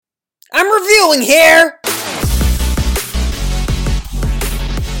I'm reviewing here!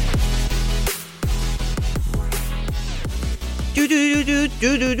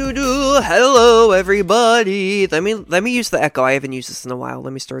 Hello, everybody. Let me use the echo. I haven't used this in a while.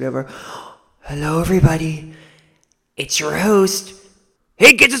 Let me start over. Hello, everybody. It's your host.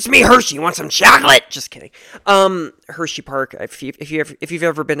 Hey kids, it's me, Hershey. You want some chocolate? Just kidding. Hershey Park. If you've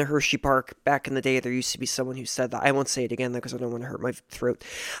ever been to Hershey Park back in the day, there used to be someone who said that. I won't say it again though, because I don't want to hurt my throat.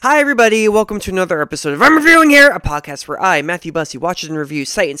 Hi, everybody. Welcome to another episode of I'm Reviewing Here, a podcast where I, Matthew Bussey, watches and reviews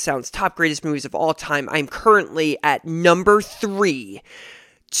Sight and Sound's top greatest movies of all time. I'm currently at number 3,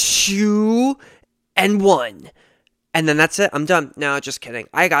 2, and 1. And then that's it. I'm done. No, just kidding.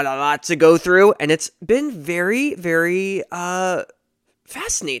 I got a lot to go through, and it's been very, very,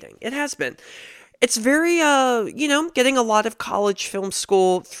 fascinating. It has been. It's very, getting a lot of college film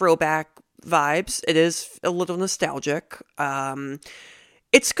school throwback vibes. It is a little nostalgic.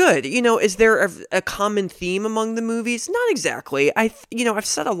 It's good. Is there a common theme among the movies? Not exactly. I've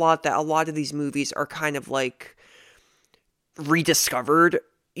said a lot that a lot of these movies are kind of like rediscovered,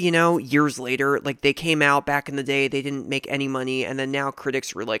 years later. Like, they came out back in the day, they didn't make any money, and then now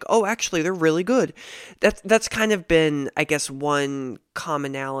critics were like, oh, actually, they're really good. That's kind of been, I guess, one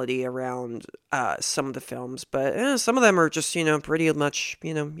commonality around some of the films, but some of them are just, pretty much,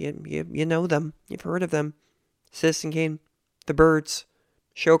 you know them. You've heard of them. Citizen Kane, The Birds,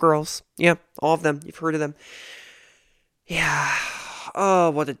 Showgirls. Yeah, all of them. You've heard of them. Yeah. Oh,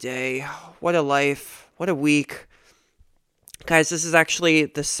 what a day. What a life. What a week. Guys, this is actually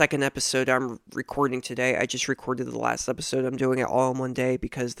the second episode I'm recording today. I just recorded the last episode. I'm doing it all in one day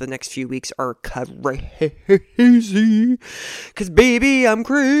because the next few weeks are crazy. Because, baby, I'm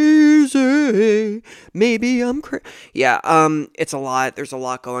crazy. Maybe I'm crazy. Yeah, it's a lot. There's a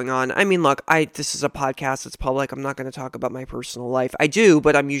lot going on. I mean, look, this is a podcast. It's public. I'm not going to talk about my personal life. I do,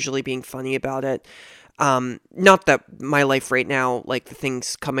 but I'm usually being funny about it. Not that my life right now, like, the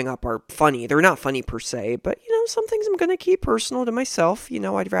things coming up are funny. They're not funny per se, but, some things I'm going to keep personal to myself.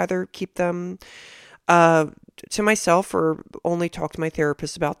 I'd rather keep them, to myself, or only talk to my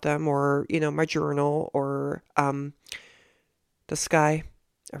therapist about them, or, my journal, or, the sky.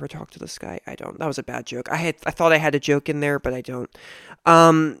 Ever talk to the sky? I don't. That was a bad joke. I thought I had a joke in there, but I don't.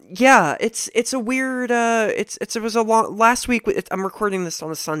 Yeah, it's a weird, it was a long, last week, I'm recording this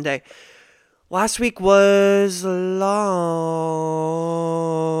on a Sunday. Last week was long.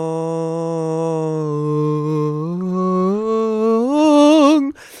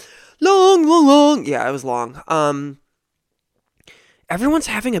 Yeah, it was long. Everyone's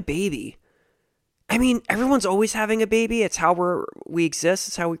having a baby. I mean, everyone's always having a baby. It's how we exist.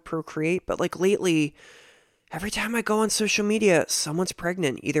 It's how we procreate. But, like, lately, every time I go on social media, someone's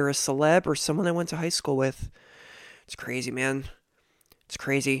pregnant. Either a celeb or someone I went to high school with. It's crazy, man. It's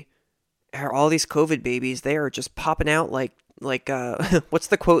crazy. All these COVID babies, they are just popping out like what's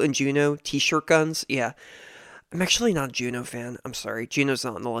the quote in Juno? T-shirt guns? Yeah. I'm actually not a Juno fan. I'm sorry. Juno's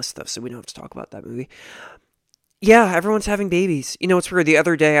not on the list, though, so we don't have to talk about that movie. Yeah, everyone's having babies. It's weird. The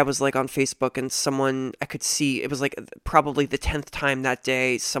other day, I was, like, on Facebook, and someone, I could see, it was, like, probably the 10th time that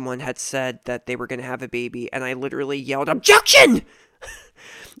day someone had said that they were going to have a baby, and I literally yelled, "Objection!"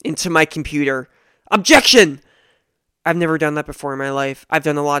 into my computer. Objection! I've never done that before in my life. I've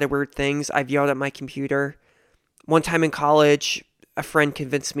done a lot of weird things. I've yelled at my computer. One time in college, a friend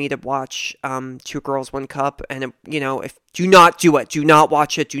convinced me to watch Two Girls, One Cup. And, do not do it. Do not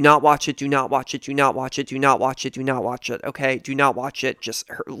watch it. Do not watch it. Do not watch it. Do not watch it. Do not watch it. Do not watch it. Okay? Do not watch it. Just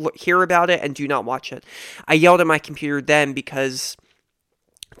hear about it and do not watch it. I yelled at my computer then because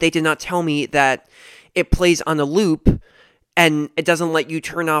they did not tell me that it plays on a loop and it doesn't let you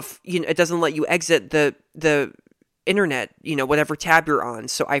turn off, it doesn't let you exit the internet, whatever tab you're on.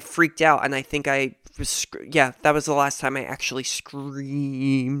 So I freaked out, and I think that was the last time I actually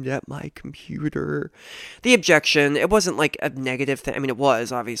screamed at my computer. The objection, it wasn't like a negative thing. I mean, it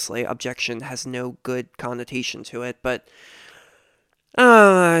was, obviously. Objection has no good connotation to it, but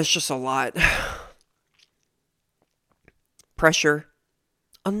it's just a lot. Pressure.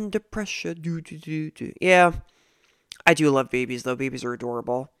 Under pressure. Yeah. I do love babies, though. Babies are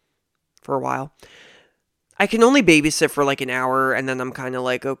adorable. For a while. I can only babysit for like an hour, and then I'm kind of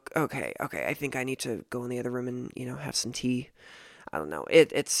like, okay, I think I need to go in the other room and, have some tea. I don't know.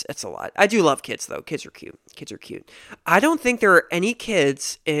 It's a lot. I do love kids, though. Kids are cute. I don't think there are any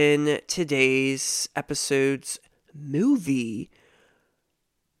kids in today's episode's movie.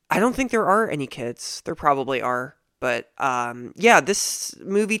 I don't think there are any kids. There probably are. But, yeah, this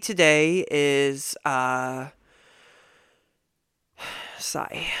movie today is,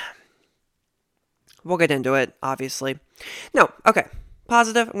 sigh. We'll get into it, obviously. No, okay.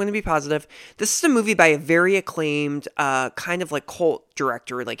 Positive. I'm going to be positive. This is a movie by a very acclaimed, kind of like cult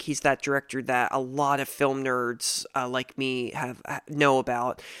director. Like he's that director that a lot of film nerds like me know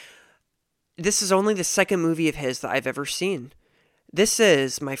about. This is only the second movie of his that I've ever seen. This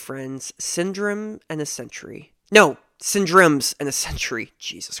is, my friends, Syndrome and a Century. No, Syndromes and a Century.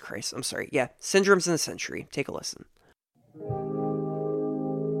 Jesus Christ. I'm sorry. Yeah, Syndromes and a Century. Take a listen.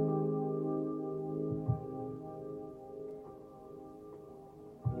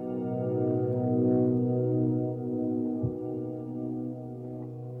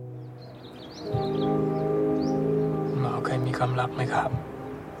 Mạo เคยมีความลับไหมครับ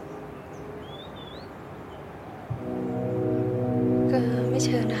ก็ไม่เ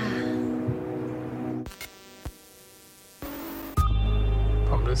ชิญนะคะ ผ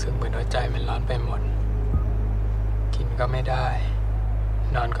มรู้สึกเหมือนหัวใจมันร้อนไปหมด กินก็ไม่ได้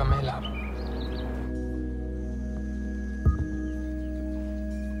นอนก็ไม่หลับ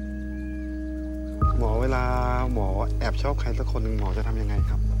หมอเวลาหมอแอบชอบใครสักคนหนึ่งหมอจะทำยังไง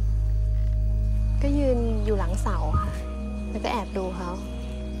ครับ ก็ยืนอยู่หลังเสาค่ะ แล้วก็แอบดูเขา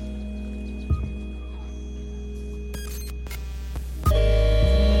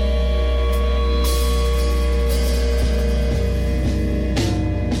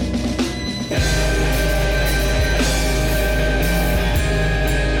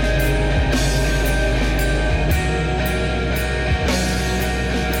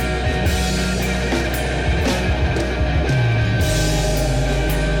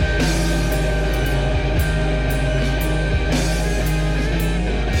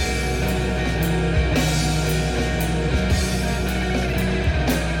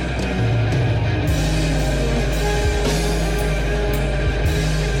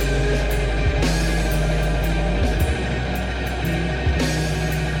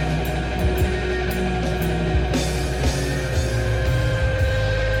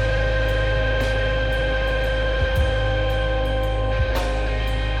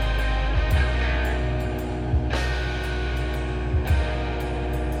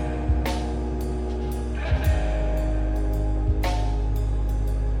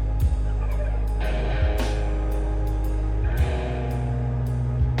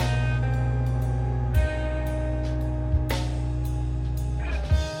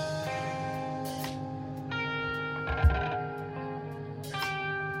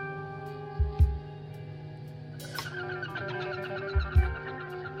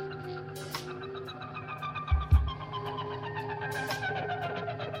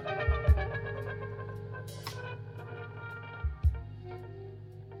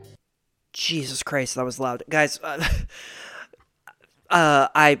Jesus Christ, that was loud. Guys,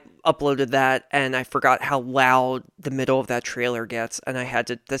 I uploaded that and I forgot how loud the middle of that trailer gets, and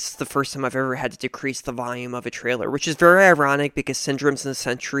this is the first time I've ever had to decrease the volume of a trailer, which is very ironic because Syndromes in the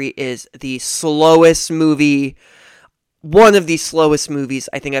Century is the slowest movie, one of the slowest movies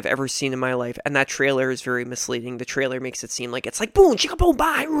I think I've ever seen in my life, and that trailer is very misleading. The trailer makes it seem like it's like boom, chicka boom,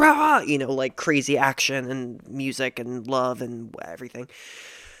 bye, rah, like crazy action and music and love and everything.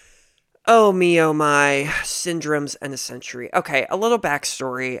 Oh me, oh my, Syndromes and a Century. Okay, a little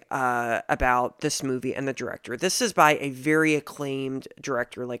backstory about this movie and the director. This is by a very acclaimed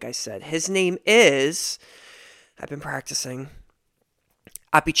director, like I said. His name is, I've been practicing,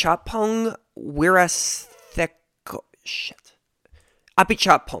 Apichatpong Weerasethakul. Shit.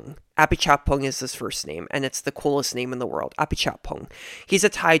 Apichatpong. Apichatpong is his first name, and it's the coolest name in the world. Apichatpong. He's a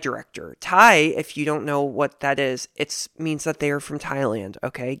Thai director. Thai, if you don't know what that is, it means that they are from Thailand,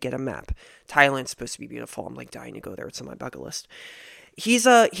 okay? Get a map. Thailand's supposed to be beautiful. I'm like dying to go there. It's on my bucket list. He's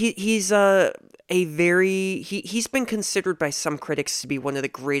been considered by some critics to be one of the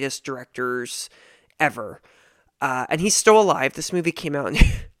greatest directors ever. And he's still alive. This movie came out in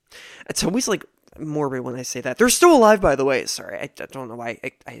it's always like morbid when I say that. They're still alive, by the way. Sorry, I don't know why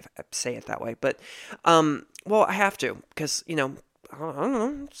I say it that way, but well, I have to because I don't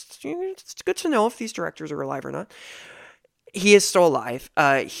know. It's good to know if these directors are alive or not. He is still alive.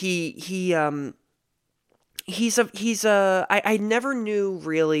 I never knew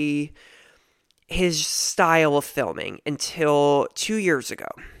really his style of filming until 2 years ago,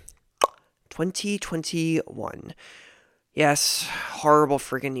 2021. Yes, horrible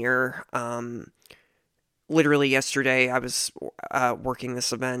friggin' year. Literally yesterday, I was working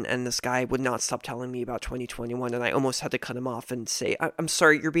this event, and this guy would not stop telling me about 2021, and I almost had to cut him off and say, I'm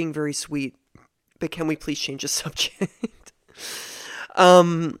sorry, you're being very sweet, but can we please change the subject?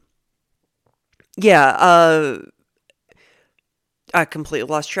 I completely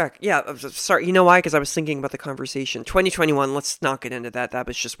lost track. Yeah, I'm sorry. You know why? Because I was thinking about the conversation. 2021, let's not get into that. That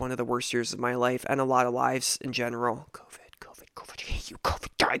was just one of the worst years of my life, and a lot of lives in general. COVID. COVID. I hate you, COVID.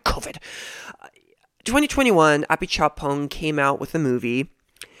 Die, COVID. 2021, Apichatpong came out with a movie,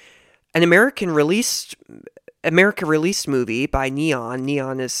 an America released movie by Neon.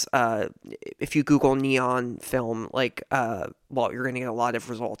 Neon is, if you Google Neon film, well, you're going to get a lot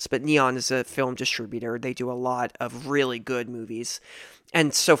of results, but Neon is a film distributor. They do a lot of really good movies.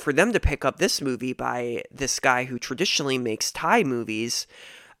 And so for them to pick up this movie by this guy who traditionally makes Thai movies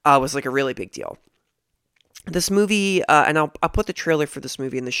was like a really big deal. This movie, and I'll put the trailer for this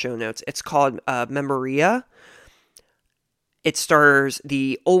movie in the show notes. It's called Memoria. It stars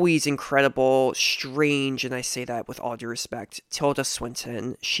the always incredible, strange, and I say that with all due respect, Tilda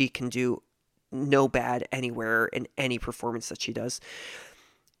Swinton. She can do no bad anywhere in any performance that she does.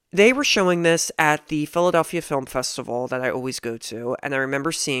 They were showing this at the Philadelphia Film Festival that I always go to, and I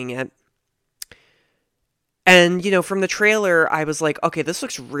remember seeing it. And, from the trailer, I was like, okay, this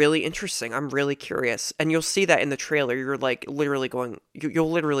looks really interesting. I'm really curious. And you'll see that in the trailer. You're like literally going,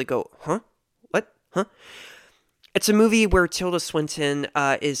 you'll literally go, huh? What? Huh? It's a movie where Tilda Swinton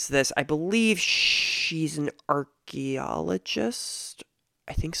is this, I believe she's an archaeologist.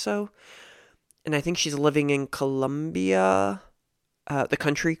 I think so. And I think she's living in Colombia, the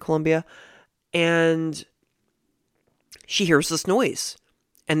country, Colombia. And she hears this noise.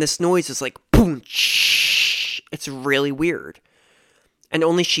 And this noise is like, boom, shh. It's really weird. And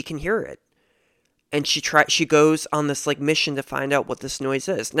only she can hear it. And she goes on this like mission to find out what this noise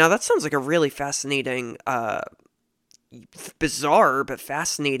is. Now that sounds like a really fascinating, bizarre but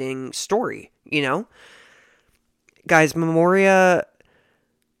fascinating story, Guys, Memoria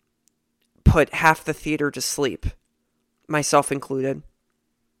put half the theater to sleep, myself included.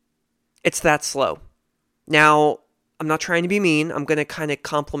 It's that slow. Now, I'm not trying to be mean. I'm going to kind of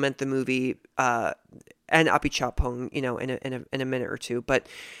compliment the movie and Apichatpong, in a minute or two. But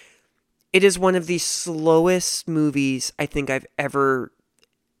it is one of the slowest movies I think I've ever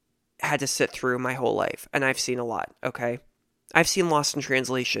had to sit through my whole life. And I've seen a lot, okay? I've seen Lost in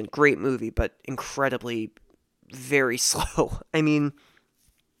Translation. Great movie, but incredibly, very slow. I mean,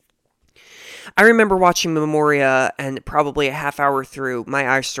 I remember watching Memoria, and probably a half hour through, my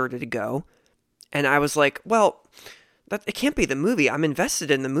eyes started to go. And I was like, well, it can't be the movie. I'm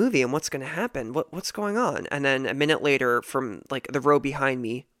invested in the movie and what's going to happen. What's going on? And then a minute later, from like the row behind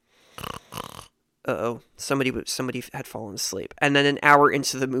me, somebody had fallen asleep. And then an hour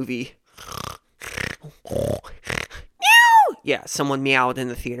into the movie, yeah, someone meowed in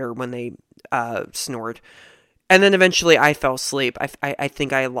the theater when they snored. And then eventually I fell asleep. I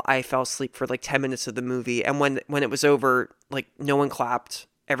think I fell asleep for like 10 minutes of the movie. And when it was over, like no one clapped.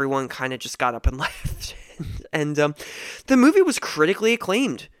 Everyone kind of just got up and left. And the movie was critically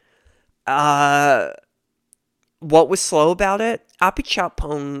acclaimed. What was slow about it?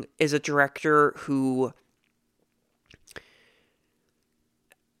 Apichatpong is a director who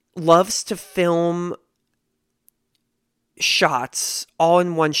loves to film shots all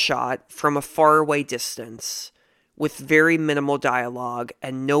in one shot from a faraway distance with very minimal dialogue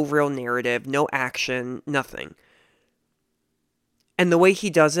and no real narrative, no action, nothing. And the way he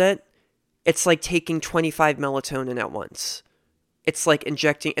does it, it's like taking 25 melatonin at once. It's like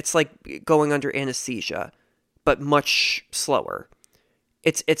it's like going under anesthesia, but much slower.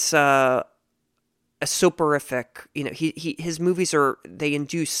 It's a soporific, his movies they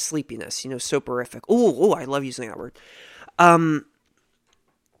induce sleepiness, soporific. Oh, I love using that word.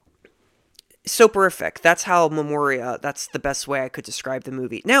 Soporific. That's how Memoria, that's the best way I could describe the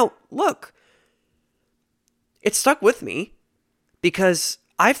movie. Now, look, it stuck with me because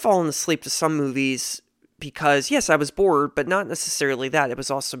I've fallen asleep to some movies because, yes, I was bored, but not necessarily that. It was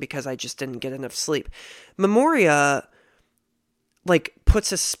also because I just didn't get enough sleep. Memoria,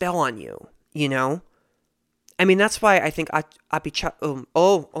 puts a spell on you, I mean, that's why I think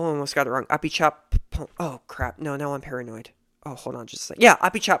almost got it wrong. Oh, crap. No, now I'm paranoid. Oh, hold on just a second. Yeah,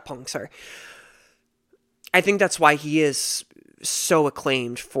 Apichatpong, sorry. I think that's why he is so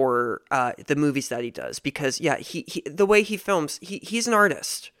acclaimed for the movies that he does. Because, yeah, he the way he films, he's an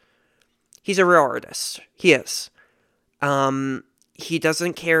artist. He's a real artist. He is. He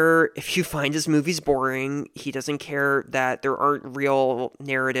doesn't care if you find his movies boring. He doesn't care that there aren't real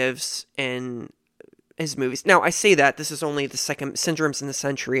narratives in his movies. Now, I say that, this is only the second, Syndromes in the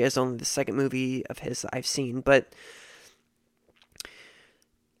Century is only the second movie of his that I've seen, but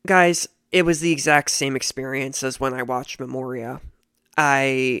guys, it was the exact same experience as when I watched Memoria.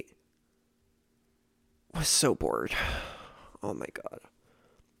 I was so bored. Oh my god.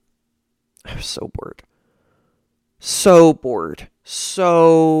 I was so bored. So bored.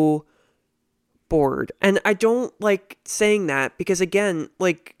 So bored. And I don't like saying that because, again,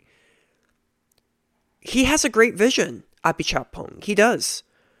 he has a great vision. Apichatpong. He does.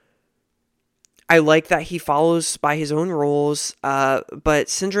 I like that he follows by his own rules, but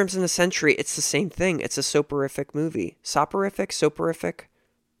Syndromes in the Century, it's the same thing. It's a soporific movie. Soporific? Soporific?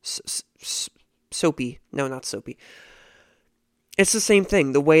 Soapy. No, not soapy. It's the same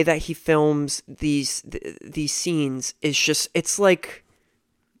thing. The way that he films these scenes is just, it's like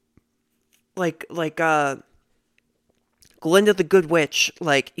Glinda the Good Witch,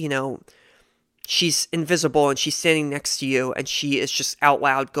 like, you know, she's invisible and she's standing next to you and she is just out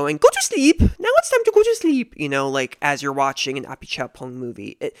loud going, "Go to sleep. Now it's time to go to sleep." You know, like as you're watching an Apichatpong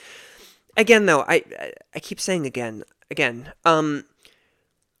movie. Again, though, I keep saying again.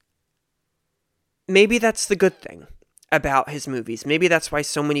 Maybe that's the good thing about his movies. Maybe that's why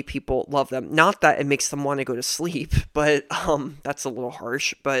so many people love them. Not that it makes them want to go to sleep, but that's a little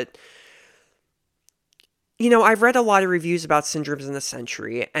harsh. But you know, I've read a lot of reviews about Syndromes in the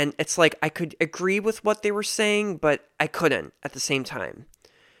Century, and it's like I could agree with what they were saying, but I couldn't at the same time.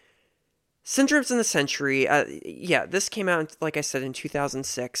 Syndromes in the Century, this came out, like I said, in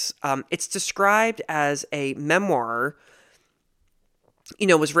 2006. It's described as a memoir, you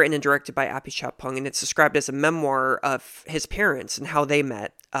know, was written and directed by Apichatpong, and it's described as a memoir of his parents and how they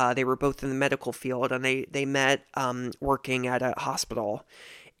met. They were both in the medical field, and they met working at a hospital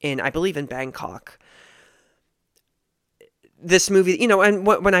I believe in Bangkok. This movie, you know, and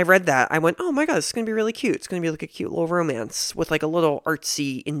when I read that, I went, "Oh my God, this is going to be really cute. It's going to be like a cute little romance with like a little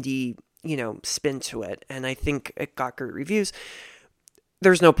artsy indie, you know, spin to it." And I think it got great reviews.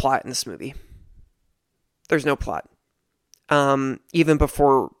 There's no plot in this movie. There's no plot. Even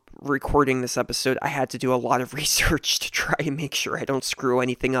before recording this episode, I had to do a lot of research to try and make sure I don't screw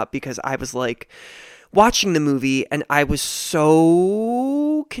anything up, because I was like watching the movie and I was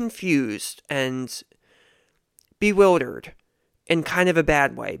so confused and bewildered. In kind of a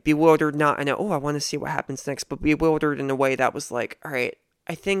bad way. Bewildered, not in a, oh, I want to see what happens next, but bewildered in a way that was like, all right,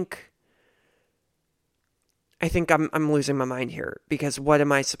 I think I'm losing my mind here, because what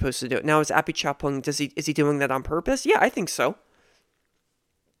am I supposed to do? Now, is Apichatpong, is he doing that on purpose? Yeah, I think so.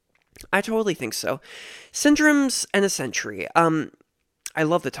 I totally think so. Syndromes in a Century. I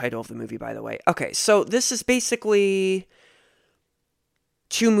love the title of the movie, by the way. Okay, so this is basically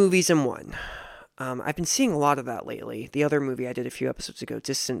 2 movies in one. I've been seeing a lot of that lately. The other movie I did a few episodes ago,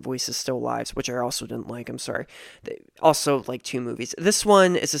 Distant Voices Still Lives, which I also didn't like, I'm sorry. Also like 2 movies. This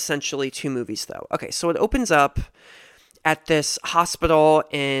one is essentially 2 movies, though. Okay, so it opens up at this hospital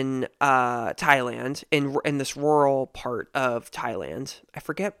in Thailand, in this rural part of Thailand. I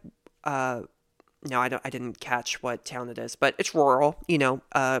forget, no, I didn't catch what town it is, but it's rural, you know,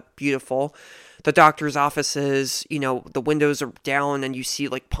 beautiful. The doctor's offices, you know, the windows are down and you see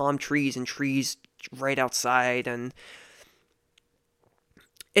like palm trees and trees right outside, and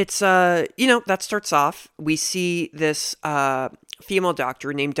it's you know, that starts off. We see this female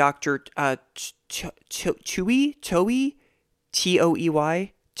doctor named Dr. Toey, Toey,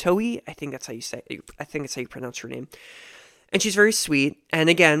 Toey. I think that's how you say it. I think that's how you pronounce her name. And she's very sweet. And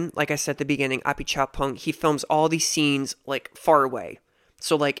again, like I said at the beginning, Apichatpong, he films all these scenes like far away.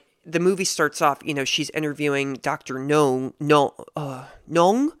 So like the movie starts off, you know, she's interviewing Dr. Nong,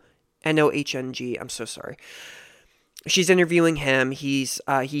 Nohng. I'm so sorry. She's interviewing him. He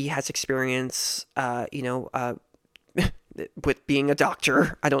has experience, you know, with being a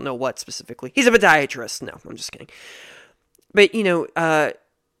doctor. I don't know what specifically. He's a podiatrist. No, I'm just kidding. But, you know,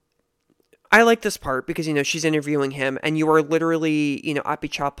 I like this part because, you know, she's interviewing him and you are literally, you know,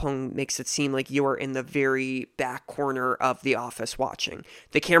 Apichatpong makes it seem like you are in the very back corner of the office watching.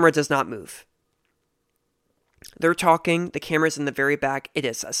 The camera does not move. They're talking. The camera's in the very back. It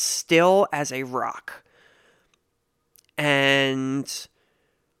is as still as a rock. And,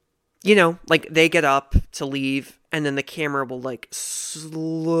 you know, like they get up to leave and then the camera will like slowly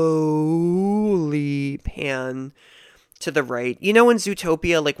pan to the right. You know in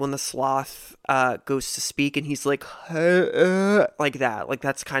Zootopia, like when the sloth goes to speak and he's like, like that. Like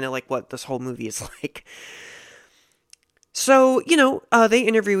that's kind of like what this whole movie is like. So, you know, they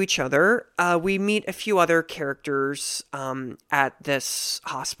interview each other. We meet a few other characters at this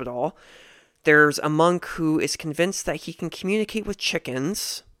hospital. There's a monk who is convinced that he can communicate with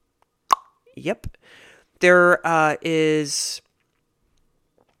chickens. Yep. There is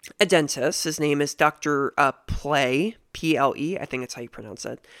a dentist. His name is Dr. Play, Ple. I think that's how you pronounce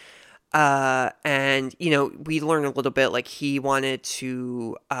it. And, you know, we learn a little bit, like he wanted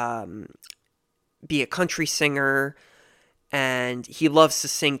to be a country singer. And he loves to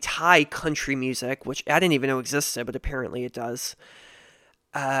sing Thai country music, which I didn't even know existed, but apparently it does.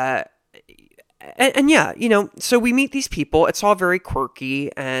 And yeah, you know, so we meet these people. It's all very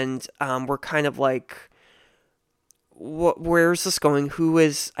quirky, and we're kind of like, where's this going? Who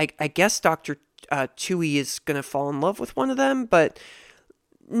is, I guess Dr. Tui is going to fall in love with one of them, but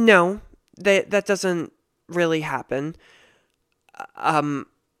no, that doesn't really happen. And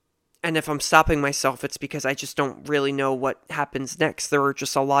if I'm stopping myself, it's because I just don't really know what happens next. There are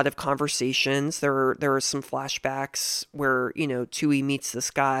just a lot of conversations. There are some flashbacks where, Tui meets this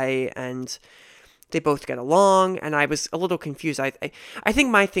guy and they both get along, and I was a little confused. I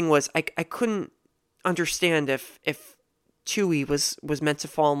think my thing was I couldn't understand if Tui was meant to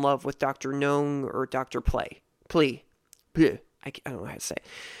fall in love with Dr. Nong or Dr. Play. I don't know how to say it.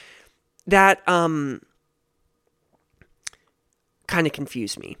 That kind of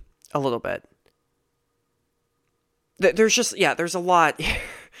confused me a little bit. There's a lot.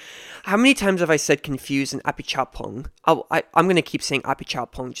 How many times have I said confused and apichapong? I'm going to keep saying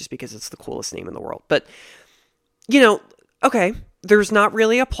apichapong just because it's the coolest name in the world. But, okay, there's not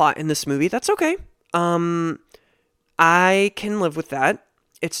really a plot in this movie. That's okay. I can live with that.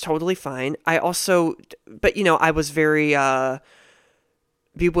 It's totally fine. I was very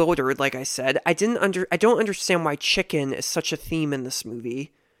bewildered, like I said. I don't understand why chicken is such a theme in this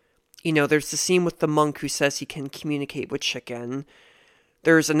movie. There's the scene with the monk who says he can communicate with chicken.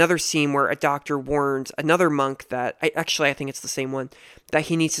 There's another scene where a doctor warns another monk that, I think it's the same one, that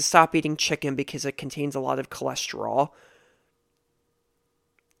he needs to stop eating chicken because it contains a lot of cholesterol.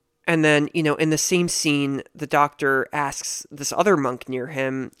 And then, in the same scene, the doctor asks this other monk near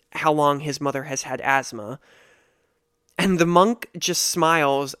him how long his mother has had asthma. And the monk just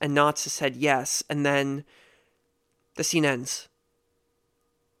smiles and nods his head yes, and then the scene ends.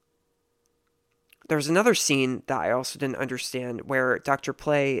 There's another scene that I also didn't understand where Dr.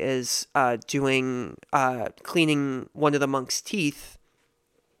 Play is cleaning one of the monk's teeth.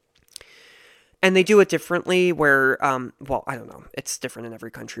 And they do it differently where, I don't know. It's different in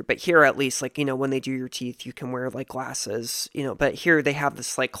every country. But here at least, when they do your teeth, you can wear, glasses, But here they have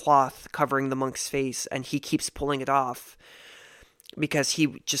this, cloth covering the monk's face, and he keeps pulling it off because he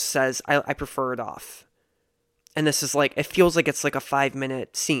just says, I prefer it off. And this is, it feels like it's, a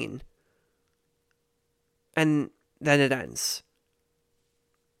 5-minute scene. And then it ends.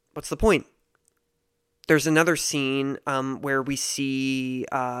 What's the point? There's another scene where we see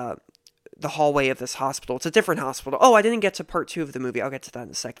the hallway of this hospital. It's a different hospital. Oh, I didn't get to part 2 of the movie. I'll get to that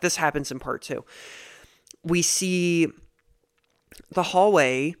in a sec. This happens in part 2. We see the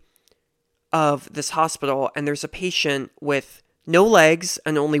hallway of this hospital, and there's a patient with no legs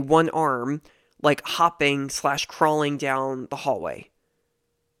and only one arm, hopping/crawling down the hallway.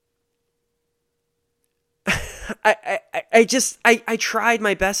 I tried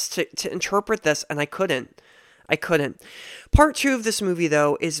my best to interpret this, and I couldn't. Part 2 of this movie,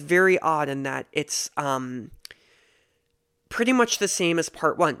 though, is very odd in that it's pretty much the same as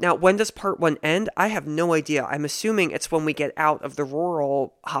part 1. Now, when does part 1 end? I have no idea. I'm assuming it's when we get out of the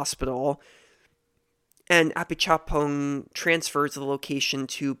rural hospital and Apichapong transfers the location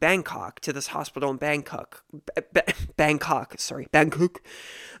to Bangkok, to this hospital in Bangkok. Bangkok.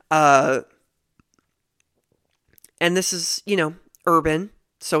 And this is, urban,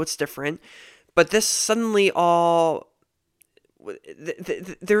 so it's different. But this suddenly all...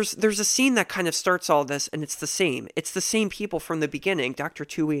 There's a scene that kind of starts all this, and it's the same. It's the same people from the beginning, Dr.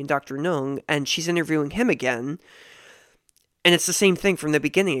 Tui and Dr. Nung, and she's interviewing him again. And it's the same thing from the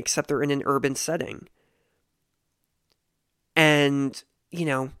beginning, except they're in an urban setting. And,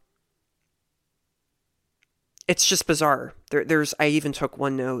 it's just bizarre. I even took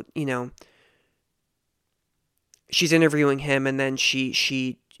one note, she's interviewing him, and then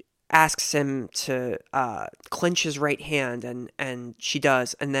she asks him to clench his right hand, and she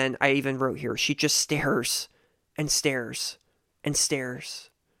does. And then I even wrote here, she just stares and stares and stares.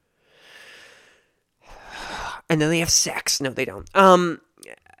 And then they have sex. No, they don't.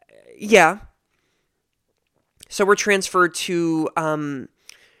 Yeah. So we're transferred to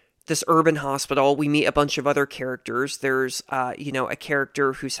this urban hospital. We meet a bunch of other characters. There's, a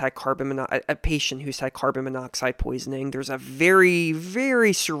character who's had a patient who's had carbon monoxide poisoning. There's a very,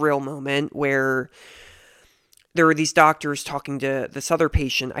 very surreal moment where there are these doctors talking to this other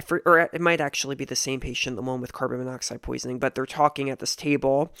patient. Or it might actually be the same patient, the one with carbon monoxide poisoning, but they're talking at this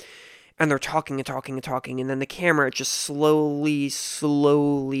table, and they're talking and talking and talking, and then the camera just slowly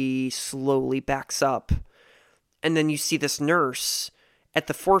backs up. And then you see this nurse at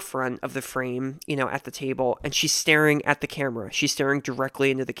the forefront of the frame, at the table, and she's staring at the camera. She's staring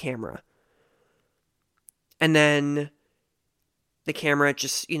directly into the camera. And then the camera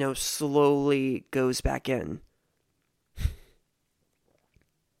just, slowly goes back in.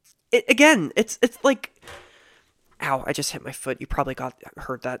 It's like, ow, I just hit my foot. You probably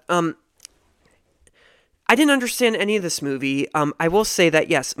heard that. I didn't understand any of this movie. I will say that,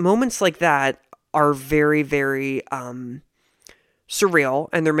 yes, moments like that are very, very surreal,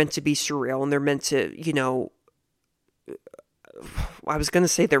 and they're meant to be surreal, and they're meant to, I was going to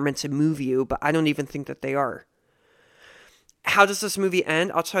say they're meant to move you, but I don't even think that they are. How does this movie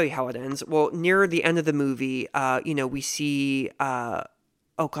end? I'll tell you how it ends. Well, near the end of the movie, we see, oh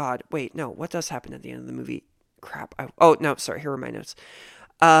God, wait, no, what does happen at the end of the movie? Crap. Oh, no, sorry, here are my notes.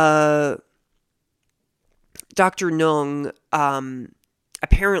 Dr. Nung,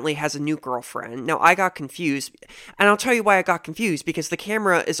 apparently has a new girlfriend. Now, I got confused, and I'll tell you why I got confused, because the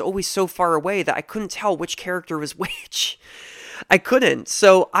camera is always so far away that I couldn't tell which character was which. I couldn't.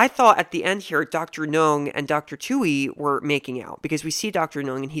 So I thought at the end here, Dr. Nung and Dr. Tui were making out, because we see Dr.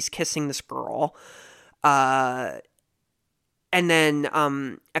 Nung and he's kissing this girl. And then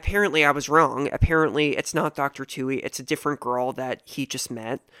apparently I was wrong. Apparently it's not Dr. Tui. It's a different girl that he just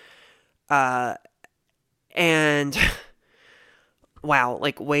met. And wow,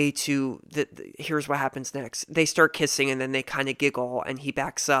 like way too, here's what happens next. They start kissing and then they kind of giggle and he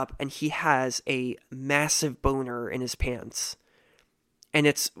backs up and he has a massive boner in his pants. And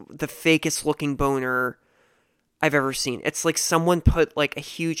it's the fakest looking boner I've ever seen. It's like someone put like a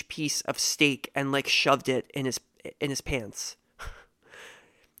huge piece of steak and like shoved it in his pants.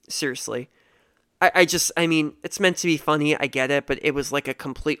 Seriously. I mean, it's meant to be funny, I get it, but it was like a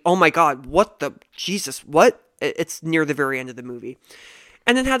complete, oh my God, Jesus, what? It's near the very end of the movie.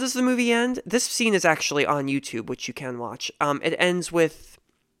 And then how does the movie end? This scene is actually on YouTube, which you can watch. It ends with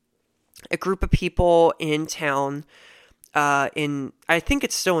a group of people in town, I think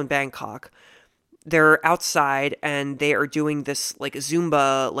it's still in Bangkok. They're outside and they are doing this like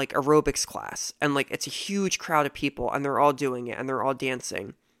Zumba, like aerobics class. And like, it's a huge crowd of people and they're all doing it and they're all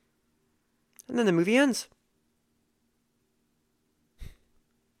dancing. And then the movie ends.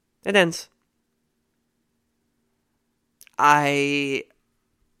 It ends. I'm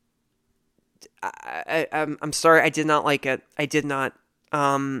sorry, I did not like it. I did not.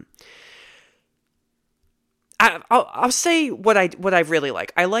 I'll say what I really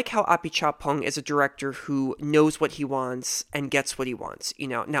like. I like how Apichatpong is a director who knows what he wants and gets what he wants.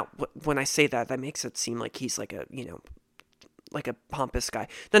 Now when I say that makes it seem like he's like a like a pompous guy.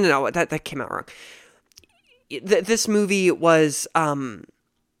 No, that came out wrong. This movie was.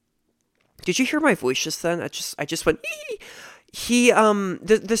 Did you hear my voice just then? I just went.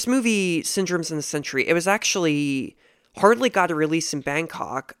 This movie, Syndromes in the Century, it was actually hardly got a release in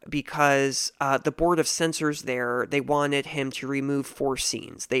Bangkok because the board of censors there, they wanted him to remove 4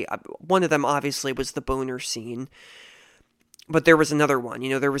 scenes. One of them obviously was the boner scene, but there was another one.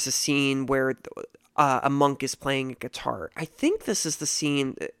 There was a scene where a monk is playing a guitar. I think this is the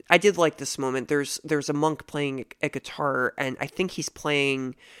scene. I did like this moment. There's a monk playing a guitar, and I think he's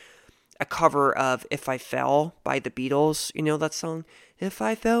playing a cover of If I Fell by the Beatles. You know that song? If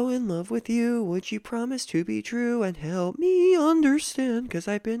I fell in love with you, would you promise to be true and help me understand? Because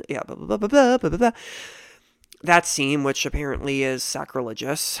I've been... Yeah, blah, blah, blah, blah, blah, blah, blah. That scene, which apparently is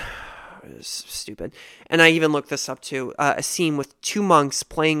sacrilegious, is stupid. And I even looked this up too. A scene with 2 monks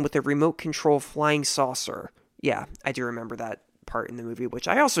playing with a remote control flying saucer. Yeah, I do remember that part in the movie, which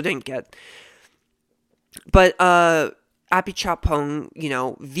I also didn't get. But,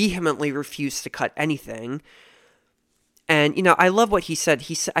 Apichatpong, vehemently refused to cut anything. And, I love what he said.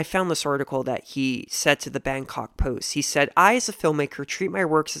 I found this article that he said to the Bangkok Post. He said, I, as a filmmaker, treat my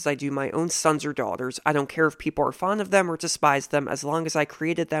works as I do my own sons or daughters. I don't care if people are fond of them or despise them, as long as I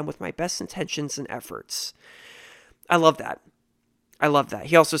created them with my best intentions and efforts. I love that.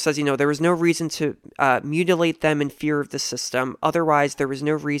 He also says, there was no reason to mutilate them in fear of the system. Otherwise, there was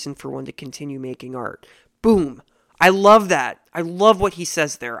no reason for one to continue making art. Boom. I love that. I love what he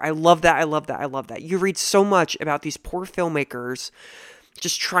says there. I love that. You read so much about these poor filmmakers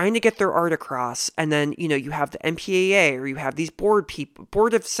just trying to get their art across, and then, you have the MPAA, or you have these board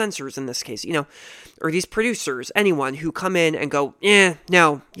of censors in this case, or these producers, anyone who come in and go,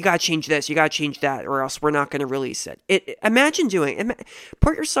 no, you gotta change this, you gotta change that, or else we're not gonna release it. Imagine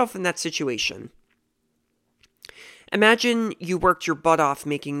put yourself in that situation. Imagine you worked your butt off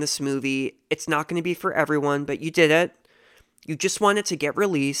making this movie. It's not going to be for everyone, but you did it. You just want it to get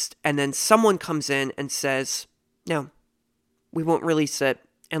released, and then someone comes in and says, no, we won't release it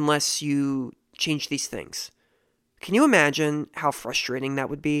unless you change these things. Can you imagine how frustrating that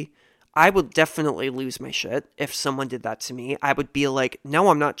would be? I would definitely lose my shit if someone did that to me. I would be like, no,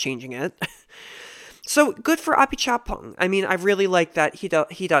 I'm not changing it. So good for Apichatpong. I mean, I really like that he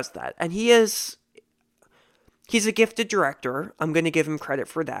does that. And he's a gifted director. I'm going to give him credit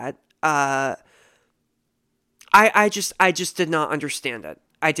for that. I just did not understand it.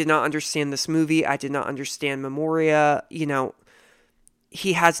 I did not understand this movie. I did not understand Memoria. You know,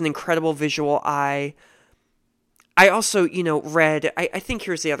 he has an incredible visual eye. I also, read, I think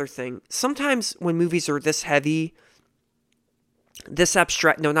here's the other thing. Sometimes when movies are this heavy, this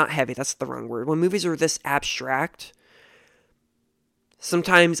abstract, no, not heavy, that's the wrong word. When movies are this abstract,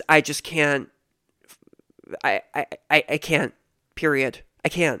 sometimes I just can't, I can't, period. I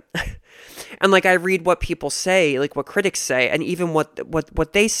can't. And like I read what people say, like what critics say, and even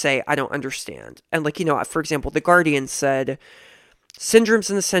what they say, I don't understand. And like, for example, The Guardian said, Syndromes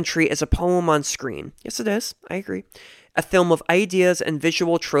in the Century is a poem on screen. Yes, it is. I agree. A film of ideas and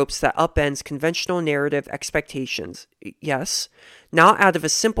visual tropes that upends conventional narrative expectations. Yes. Not out of a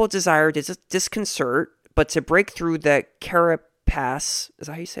simple desire to disconcert, but to break through the carapace, is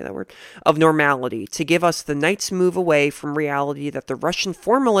that how you say that word? Of normality, to give us the night's move away from reality that the Russian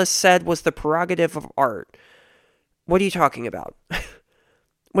formalist said was the prerogative of art. What are you talking about?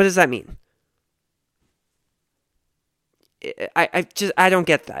 What does that mean? I don't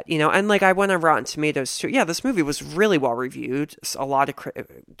get that, and like I went on Rotten Tomatoes too. Yeah, this movie was really well reviewed. A lot of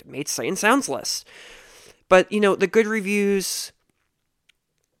made Sight and Sound's list, but the good reviews.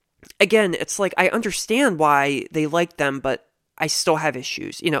 Again, it's like I understand why they like them, but I still have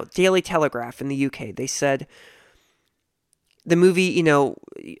issues. Daily Telegraph in the UK, they said the movie,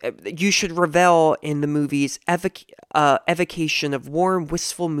 you should revel in the movie's evocation of warm,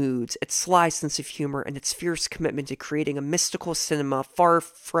 wistful moods, its sly sense of humor, and its fierce commitment to creating a mystical cinema far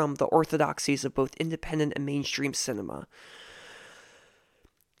from the orthodoxies of both independent and mainstream cinema.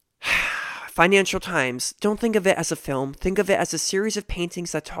 Financial Times, don't think of it as a film. Think of it as a series of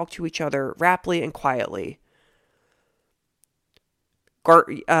paintings that talk to each other rapidly and quietly.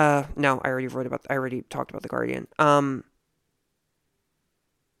 No, I already talked about The Guardian.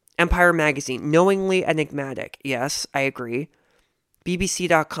 Empire Magazine, knowingly enigmatic. Yes, I agree.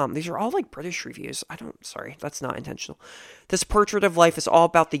 BBC.com. These are all like British reviews. Sorry, that's not intentional. This portrait of life is all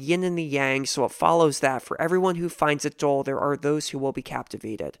about the yin and the yang, so it follows that for everyone who finds it dull, there are those who will be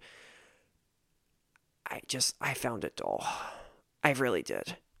captivated. I found it dull. I really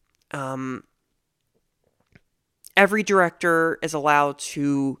did. Every director is allowed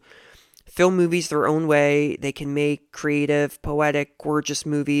to film movies their own way. They can make creative, poetic, gorgeous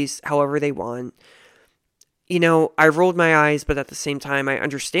movies however they want. I rolled my eyes, but at the same time, I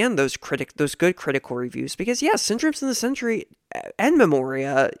understand those good critical reviews because, yeah, Syndromes in the Century and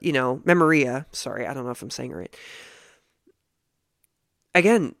Memoria, sorry, I don't know if I'm saying it right.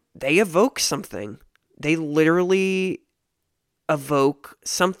 Again, they evoke something. They literally evoke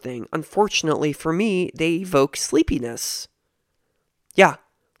something. Unfortunately for me, they evoke sleepiness. Yeah.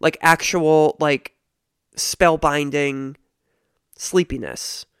 Like actual, like, spellbinding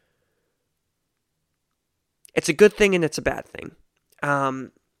sleepiness. It's a good thing and it's a bad thing.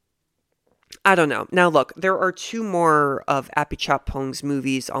 I don't know. Now, look, there are 2 more of Apichatpong's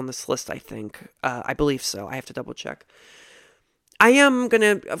movies on this list, I think. I believe so. I have to double check. I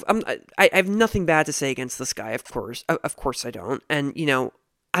have nothing bad to say against this guy, of course. Of course I don't. And,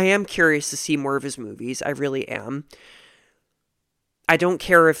 I am curious to see more of his movies. I really am. I don't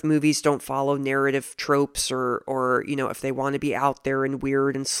care if movies don't follow narrative tropes or if they want to be out there and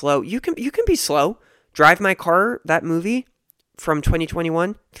weird and slow. You can be slow. Drive My Car, that movie from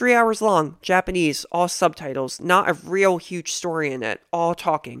 2021, 3 hours long, Japanese, all subtitles, not a real huge story in it, all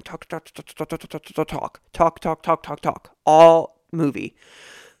talking, talk, all movie.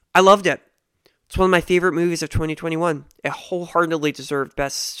 I loved it. It's one of my favorite movies of 2021. It wholeheartedly deserved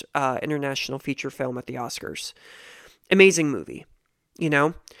Best International Feature Film at the Oscars. Amazing movie.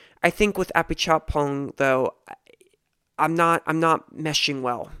 I think with Apichatpong, though, I'm not meshing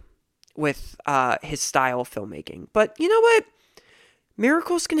well with his style of filmmaking. But you know what?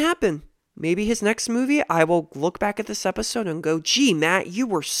 Miracles can happen. Maybe his next movie, I will look back at this episode and go, gee, Matt, you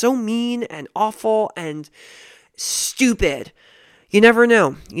were so mean and awful and stupid. You never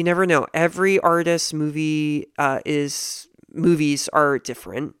know. Every artist's movies are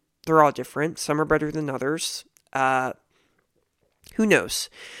different. They're all different. Some are better than others. Who knows?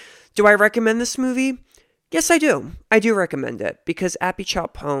 Do I recommend this movie? Yes, I do. I do recommend it because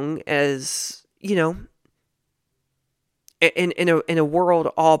Apichatpong is, in a world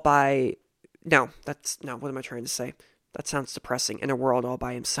all by. No, what am I trying to say? That sounds depressing. In a world all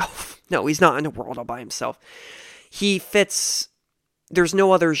by himself. No, he's not in a world all by himself. He fits. There's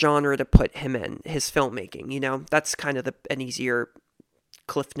no other genre to put him in. His filmmaking, that's kind of an easier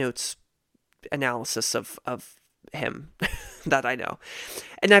Cliff Notes analysis of him that I know.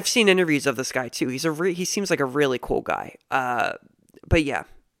 And I've seen interviews of this guy too. He seems like a really cool guy. But yeah,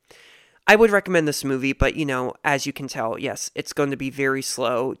 I would recommend this movie, but, as you can tell, yes, it's going to be very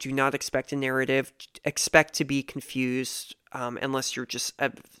slow. Do not expect a narrative. Expect to be confused, unless you're just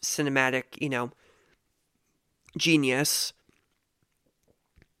a cinematic, genius.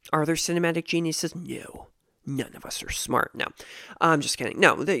 Are there cinematic geniuses? No. None of us are smart. No. I'm just kidding.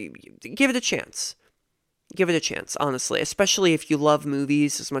 No, give it a chance. Give it a chance, honestly, especially if you love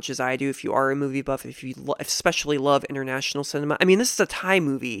movies as much as I do, if you are a movie buff, if you especially love international cinema. I mean, this is a Thai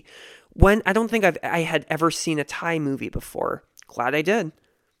movie. I don't think I had ever seen a Thai movie before. Glad I did.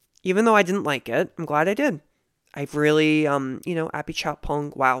 Even though I didn't like it, I'm glad I did. I've really,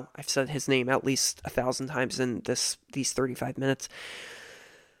 Apichatpong, wow, I've said his name at least 1,000 times in these 35 minutes.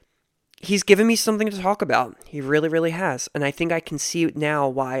 He's given me something to talk about. He really, really has. And I think I can see now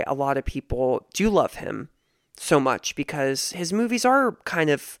why a lot of people do love him so much, because his movies are kind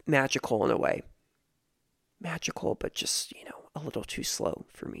of magical in a way. Magical, but just, a little too slow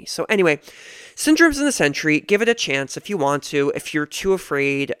for me. So anyway, Syndromes in the Century, give it a chance if you want to. If you're too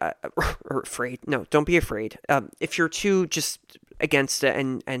afraid, no, don't be afraid. If you're too just against it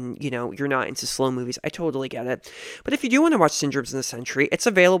and you're not into slow movies, I totally get it. But if you do want to watch Syndromes in the Century, it's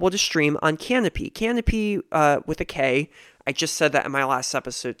available to stream on Canopy. Canopy with a K. I just said that in my last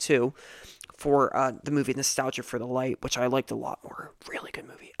episode too, for the movie Nostalgia for the Light, which I liked a lot more. Really good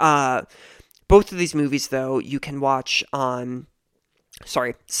movie. Both of these movies, though, you can watch on,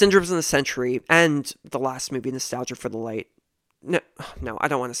 Syndromes in the Century and the last movie, Nostalgia for the Light. No, I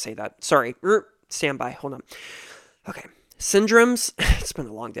don't want to say that. Sorry. Stand by. Hold on. Okay. Syndromes, it's been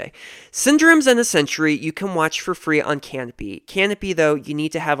a long day. Syndromes in the Century, you can watch for free on Canopy. Canopy, though, you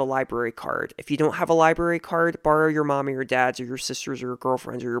need to have a library card. If you don't have a library card, borrow your mom or your dad's or your sisters or your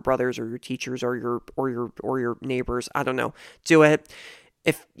girlfriends or your brothers or your teachers or your neighbors. I don't know. Do it.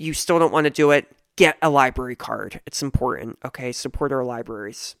 If you still don't want to do it, get a library card. It's important, okay? Support our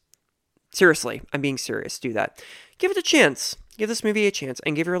libraries. Seriously, I'm being serious. Do that. Give it a chance. Give this movie a chance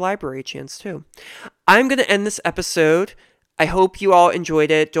and give your library a chance too. I'm going to end this episode. I hope you all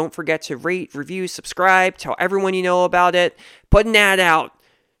enjoyed it. Don't forget to rate, review, subscribe, tell everyone you know about it. Put an ad out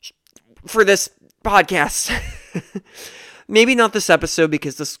for this podcast. Maybe not this episode,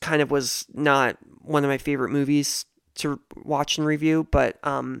 because this kind of was not one of my favorite movies to watch and review, but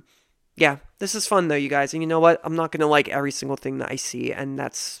yeah, this is fun though, you guys. And you know what? I'm not going to like every single thing that I see, and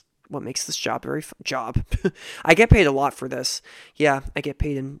that's what makes this job very fun. I get paid a lot for this. Yeah, I get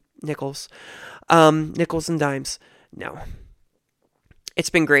paid in nickels. Nickels and dimes. No. It's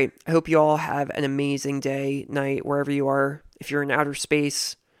been great. I hope you all have an amazing day, night, wherever you are. If you're in outer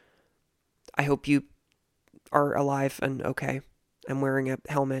space, I hope you are alive and okay. I'm wearing a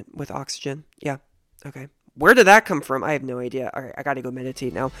helmet with oxygen. Yeah, okay. Where did that come from? I have no idea. All right, I gotta go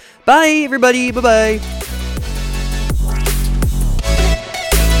meditate now. Bye, everybody. Bye-bye.